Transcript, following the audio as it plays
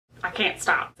can't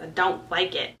stop. I don't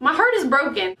like it. My heart is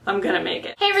broken. I'm gonna make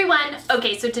it. Hey everyone.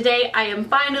 Okay, so today I am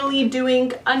finally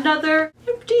doing another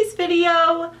Empties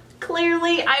video.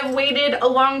 Clearly, I've waited a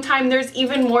long time. There's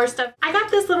even more stuff. I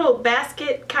got this little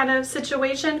basket kind of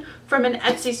situation from an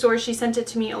Etsy store. She sent it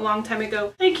to me a long time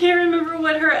ago. I can't remember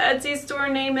what her Etsy store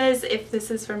name is. If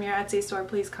this is from your Etsy store,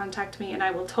 please contact me and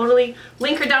I will totally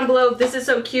link her down below. This is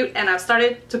so cute and I've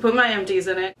started to put my empties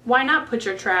in it. Why not put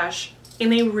your trash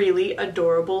in a really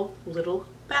adorable little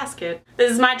basket?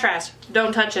 This is my trash.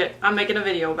 Don't touch it. I'm making a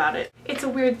video about it. It's a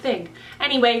weird thing.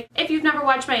 Anyway, if you've never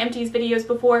watched my empties videos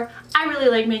before, I really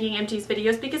like making empties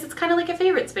videos because it's kind of like a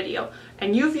favorites video.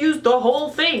 And you've used the whole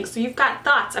thing, so you've got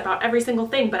thoughts about every single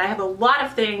thing, but I have a lot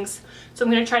of things, so I'm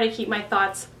going to try to keep my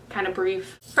thoughts kind of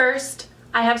brief. First,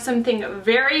 I have something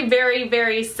very, very,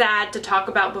 very sad to talk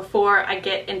about before I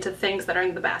get into things that are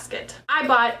in the basket. I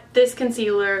bought this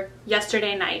concealer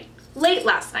yesterday night. Late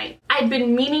last night. I'd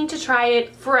been meaning to try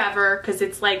it forever because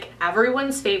it's like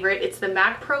everyone's favorite. It's the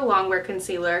MAC Pro Longwear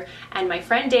Concealer, and my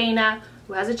friend Dana,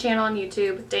 who has a channel on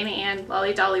YouTube, Dana Ann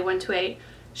Lolly Dolly 128,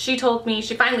 she told me,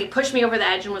 she finally pushed me over the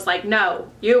edge and was like,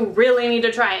 no, you really need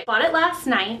to try it. Bought it last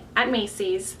night at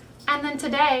Macy's, and then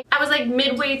today I was like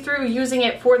midway through using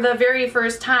it for the very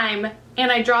first time and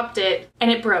I dropped it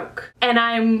and it broke. And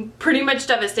I'm pretty much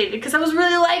devastated because I was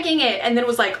really liking it, and then it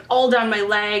was like all down my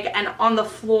leg and on the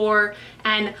floor,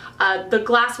 and the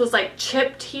glass was like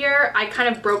chipped here. I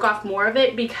kind of broke off more of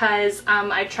it because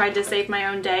I tried to save my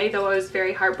own day, though I was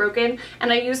very heartbroken,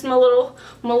 and I used my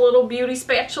little beauty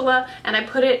spatula and I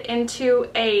put it into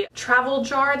a travel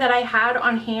jar that I had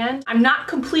on hand. I'm not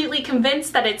completely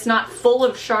convinced that it's not full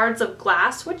of shards of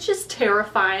glass, which is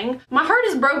terrifying. My heart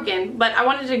is broken, but I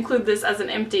wanted to include this as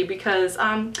an empty because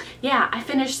yeah, I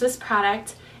finished this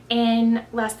product in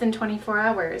less than 24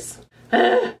 hours.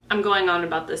 I'm going on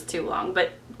about this too long,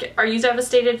 but are you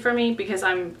devastated for me? Because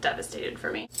I'm devastated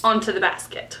for me. Onto the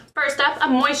basket. First up, a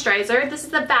moisturizer. This is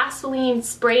the Vaseline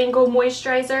Spray and Go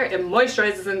Moisturizer. It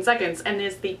moisturizes in seconds and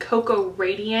is the Cocoa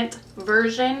Radiant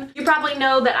version. You probably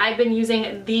know that I've been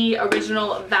using the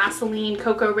original Vaseline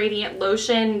Cocoa Radiant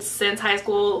lotion since high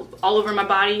school, all over my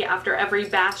body, after every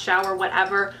bath, shower,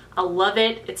 whatever. I love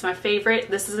it. It's my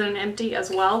favorite. This is an empty as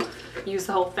well. Use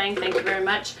the whole thing. Thank you very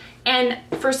much. And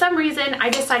for some reason,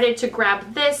 I decided to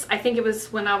grab this. I think it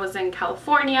was when I was in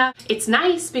California. It's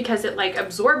nice because it like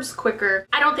absorbs quicker.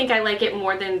 I don't think I like it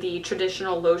more than the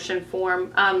traditional lotion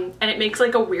form. And it makes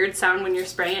like a weird sound when you're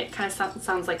spraying it. It kind of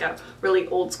sounds like a really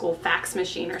old school fax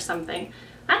machine or something.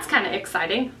 That's kind of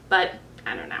exciting, but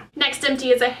I don't know. Next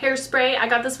empty is a hairspray. I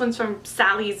got this one from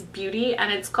Sally's Beauty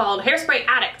and it's called Hairspray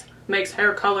Addict. Makes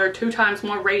hair color 2 times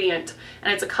more radiant,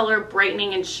 and it's a color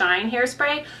brightening and shine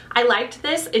hairspray. I liked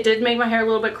this. It did make my hair a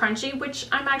little bit crunchy, which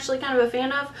I'm actually kind of a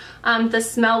fan of. The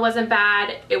smell wasn't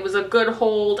bad. It was a good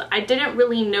hold. I didn't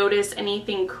really notice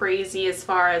anything crazy as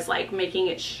far as like making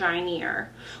it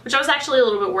shinier, which I was actually a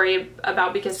little bit worried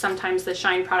about because sometimes the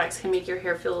shine products can make your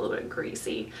hair feel a little bit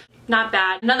greasy. Not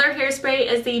bad. Another hairspray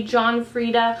is the John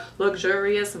Frieda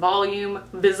Luxurious Volume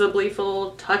Visibly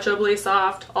Full Touchably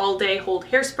Soft All Day Hold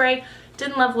Hairspray.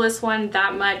 Didn't love this one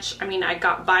that much. I mean, I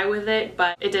got by with it,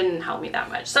 but it didn't help me that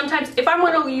much. Sometimes if I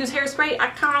want to use hairspray, I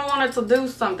kind of want it to do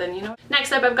something, you know?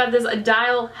 Next up, I've got this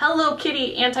Dial Hello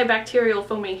Kitty Antibacterial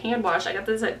Foaming Hand Wash. I got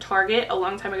this at Target a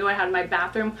long time ago. I had it in my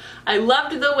bathroom. I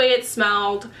loved the way it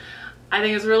smelled. I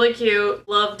think it's really cute.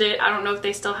 Loved it. I don't know if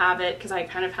they still have it because I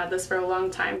kind of had this for a long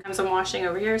time. Sometimes I'm washing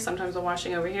over here, sometimes I'm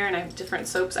washing over here, and I have different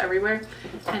soaps everywhere.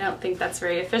 I don't think that's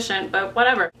very efficient, but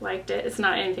whatever. Liked it. It's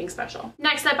not anything special.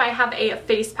 Next up, I have a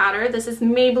face powder. This is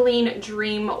Maybelline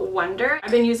Dream Wonder.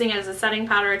 I've been using it as a setting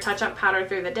powder, touch-up powder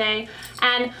through the day,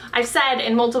 and I've said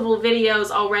in multiple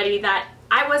videos already that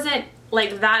I wasn't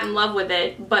like that in love with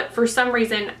it, but for some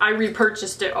reason I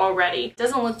repurchased it already. It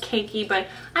doesn't look cakey, but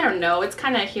I don't know, it's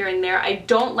kind of here and there. I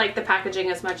don't like the packaging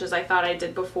as much as I thought I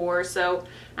did before, so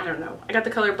I don't know. I got the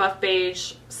color Buff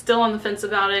Beige, still on the fence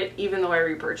about it even though I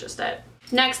repurchased it.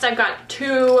 Next, I've got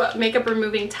 2 makeup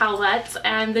removing towelettes,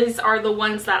 and these are the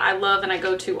ones that I love and I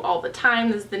go to all the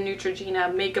time. This is the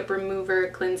Neutrogena Makeup Remover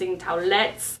Cleansing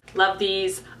Towelettes. Love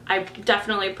these. I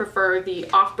definitely prefer the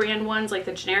off-brand ones, like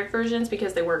the generic versions,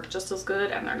 because they work just as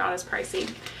good and they're not as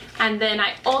pricey. And then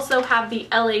I also have the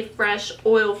LA Fresh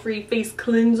Oil-Free Face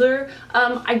Cleanser.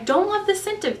 I don't love the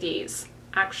scent of these,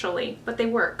 actually, but they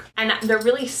work. And they're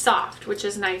really soft, which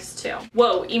is nice too.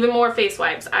 Whoa, even more face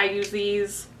wipes. I use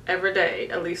these every day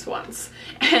at least once.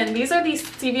 And these are the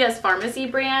CVS Pharmacy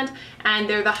brand, and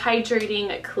they're the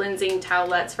hydrating cleansing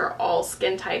towelettes for all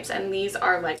skin types, and these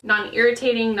are like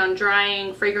non-irritating,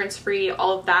 non-drying, fragrance-free,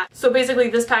 all of that. So basically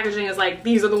this packaging is like,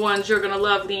 these are the ones you're gonna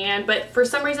love, LeighAnn, but for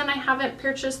some reason I haven't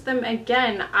purchased them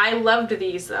again. I loved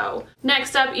these though.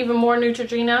 Next up, even more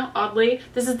Neutrogena, oddly.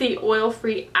 This is the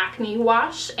oil-free acne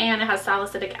wash, and it has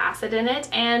salicylic acid in it,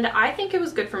 and I think it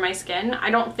was good for my skin. I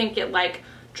don't think it like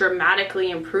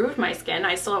dramatically improved my skin.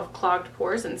 I still have clogged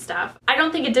pores and stuff. I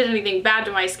don't think it did anything bad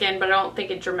to my skin, but I don't think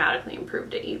it dramatically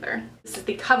improved it either. This is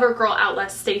the CoverGirl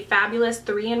Outlast Stay Fabulous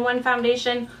 3-in-1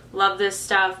 foundation. Love this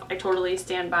stuff. I totally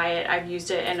stand by it. I've used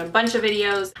it in a bunch of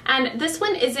videos, and this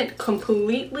one isn't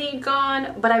completely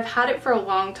gone, but I've had it for a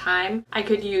long time. I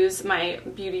could use my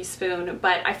beauty spoon,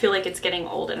 but I feel like it's getting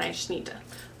old and I just need to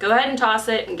go ahead and toss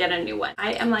it and get a new one.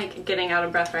 I am like getting out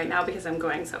of breath right now because I'm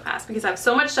going so fast because I have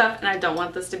so much stuff and I don't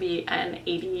want this to be an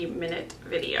 80-minute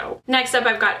video. Next up,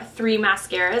 I've got 3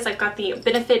 mascaras. I've got the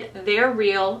Benefit They're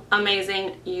Real,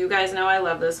 amazing. You guys know I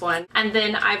love this one. And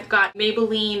then I've got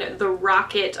Maybelline The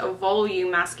Rocket Volume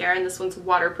Mascara, and this one's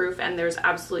waterproof and there's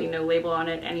absolutely no label on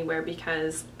it anywhere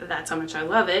because that's how much I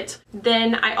love it.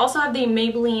 Then I also have the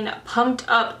Maybelline Pumped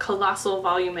Up Colossal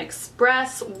Volume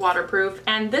Express, waterproof,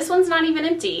 and this one's not even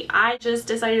empty. I just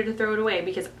decided to throw it away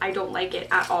because I don't like it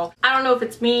at all. I don't know if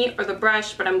it's me or the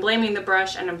brush, but I'm blaming the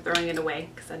brush and I'm throwing it away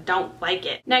because I don't like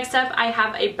it. Next up, I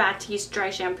have a Batiste dry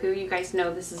shampoo. You guys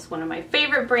know this is one of my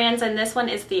favorite brands, and this one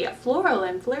is the Floral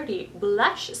and Flirty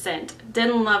Blush scent.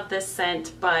 Didn't love this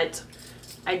scent, but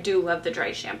I do love the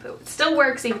dry shampoo. It still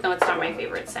works even though it's not my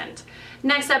favorite scent.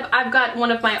 Next up, I've got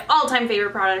one of my all-time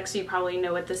favorite products. You probably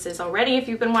know what this is already if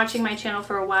you've been watching my channel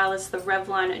for a while. It's the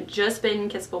Revlon Just Bitten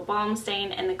Kissable Balm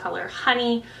Stain in the color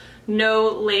Honey. No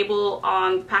label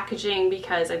on the packaging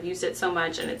because I've used it so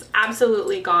much and it's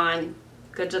absolutely gone.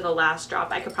 Good to the last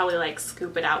drop. I could probably like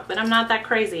scoop it out, but I'm not that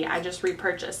crazy. I just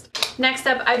repurchased. Next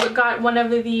up, I've got one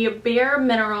of the Bare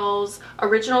Minerals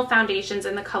original foundations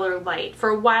in the color Light. For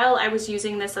a while, I was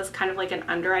using this as kind of like an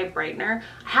under eye brightener.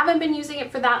 I haven't been using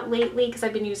it for that lately because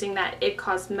I've been using that IT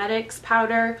Cosmetics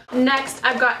powder. Next,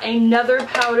 I've got another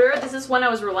powder. This is one I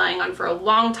was relying on for a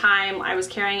long time. I was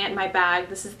carrying it in my bag.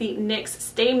 This is the NYX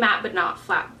Stay Matte But Not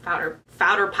Flat Powder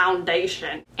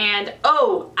Foundation. And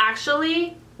oh,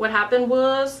 actually, what happened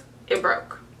was it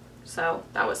broke. So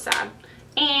that was sad.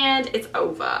 And it's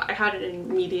over. I had it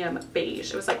in medium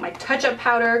beige. It was like my touch-up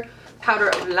powder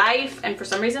of life, and for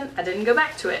some reason I didn't go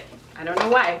back to it. I don't know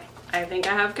why. I think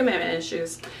I have commitment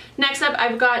issues. Next up,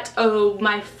 I've got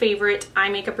my favorite eye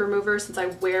makeup remover. Since I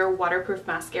wear waterproof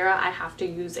mascara, I have to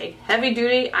use a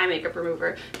heavy-duty eye makeup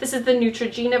remover. This is the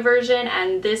Neutrogena version,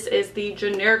 and this is the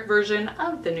generic version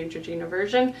of the Neutrogena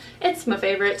version. It's my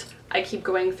favorite. I keep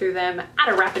going through them at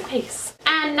a rapid pace.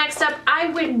 And next up, I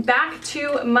went back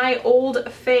to my old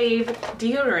fave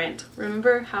deodorant.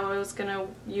 Remember how I was gonna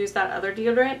use that other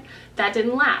deodorant? That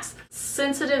didn't last.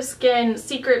 Sensitive Skin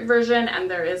Secret version, and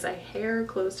there is a hair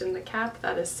closed in the cap.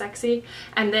 That is sexy.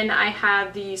 And then I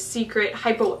have the Secret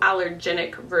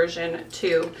Hypoallergenic version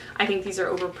too. I think these are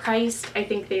overpriced. I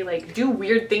think they like do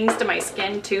weird things to my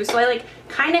skin too. So I like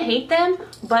kind of hate them,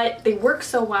 but they work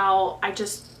so well. I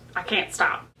can't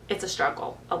stop. It's a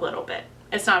struggle a little bit.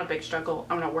 It's not a big struggle.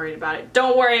 I'm not worried about it.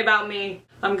 Don't worry about me.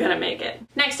 I'm gonna make it.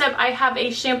 Next up, I have a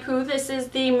shampoo. This is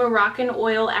the Moroccan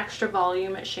Oil Extra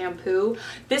Volume shampoo.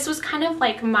 This was kind of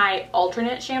like my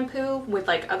alternate shampoo with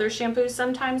like other shampoos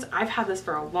sometimes. I've had this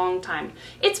for a long time.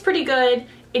 It's pretty good.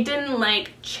 It didn't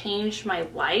like change my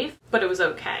life, but it was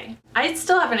okay. I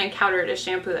still haven't encountered a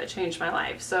shampoo that changed my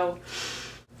life, so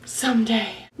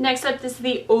someday. Next up, this is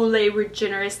the Olay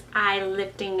Regenerist Eye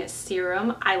Lifting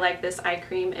Serum. I like this eye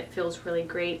cream. It feels really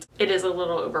great. It is a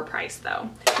little overpriced though.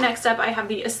 Next up, I have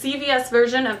the CVS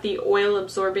version of the oil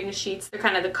absorbing sheets. They're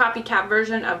kind of the copycat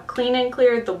version of Clean and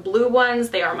Clear. The blue ones,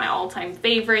 they are my all-time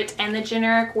favorite, and the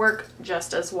generic work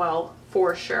just as well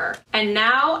for sure. And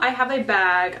now I have a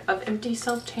bag of empty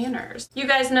self-tanners. You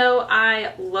guys know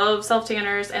I love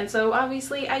self-tanners, and so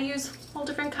obviously I use all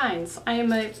different kinds. I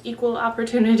am an equal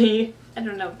opportunity. I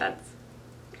don't know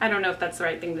if that's the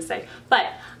right thing to say, but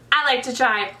I like to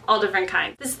try all different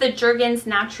kinds. This is the Jergens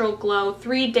Natural Glow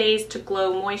 3 Days to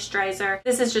Glow Moisturizer.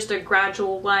 This is just a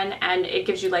gradual one, and it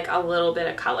gives you like a little bit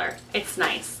of color. It's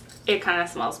nice. It kind of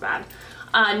smells bad.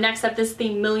 Next up, this is the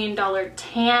 $1 Million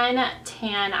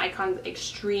Tan Icon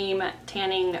Extreme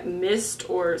Tanning Mist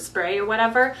or Spray or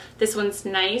whatever. This one's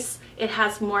nice. It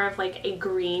has more of like a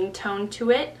green tone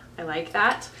to it. I like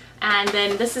that. And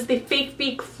then this is the Fake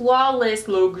Beak Flawless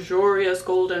Luxurious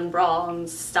Golden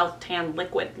Bronze Stealth Tan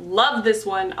Liquid. Love this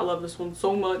one. I love this one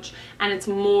so much. And it's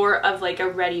more of like a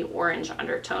reddy orange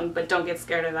undertone, but don't get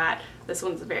scared of that. This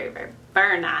one's very, very,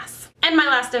 very nice. And my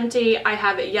last empty, I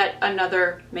have yet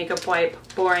another makeup wipe.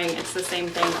 Boring, it's the same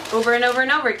thing over and over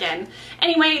and over again.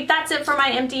 Anyway, that's it for my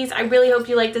empties. I really hope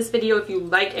you like this video. If you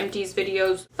like empties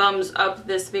videos, thumbs up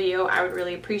this video. I would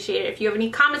really appreciate it. If you have any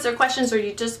comments or questions, or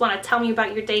you just want to tell me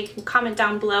about your day, you can comment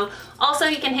down below. Also,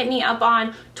 you can hit me up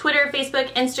on Twitter,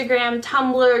 Facebook, Instagram,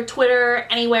 Tumblr, Twitter,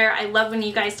 anywhere. I love when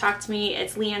you guys talk to me.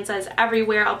 It's LeighAnnSays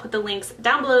everywhere. I'll put the links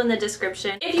down below in the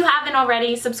description. If you haven't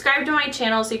already, subscribe to my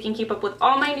channel so you can keep up with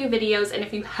all my new videos. And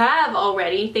if you have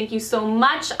already, thank you so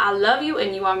much. I love you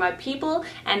and you are my people.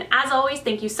 And as always,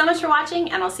 thank you so much for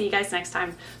watching, and I'll see you guys next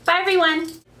time. Bye everyone.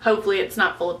 Hopefully it's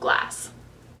not full of glass.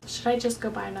 Should I just go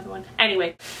buy another one?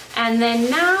 Anyway, and then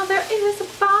now there is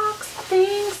a box of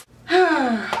things.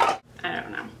 I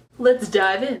don't know. Let's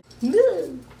dive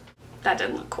in. That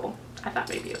didn't look cool. I thought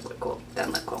maybe it would look cool.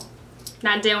 Didn't look cool.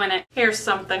 Not doing it. Here's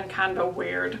something kind of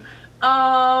weird.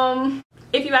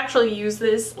 If you actually use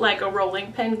this like a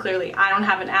rolling pin, clearly I don't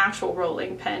have an actual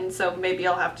rolling pin, so maybe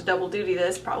I'll have to double duty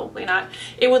this, probably not.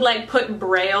 It would like put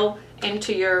Braille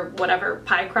into your whatever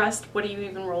pie crust. What do you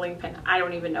even rolling pin? I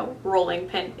don't even know. Rolling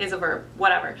pin is a verb,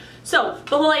 whatever. So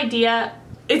the whole idea,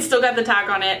 it's still got the tag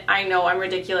on it. I know I'm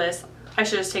ridiculous. I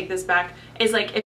should just take this back. Is like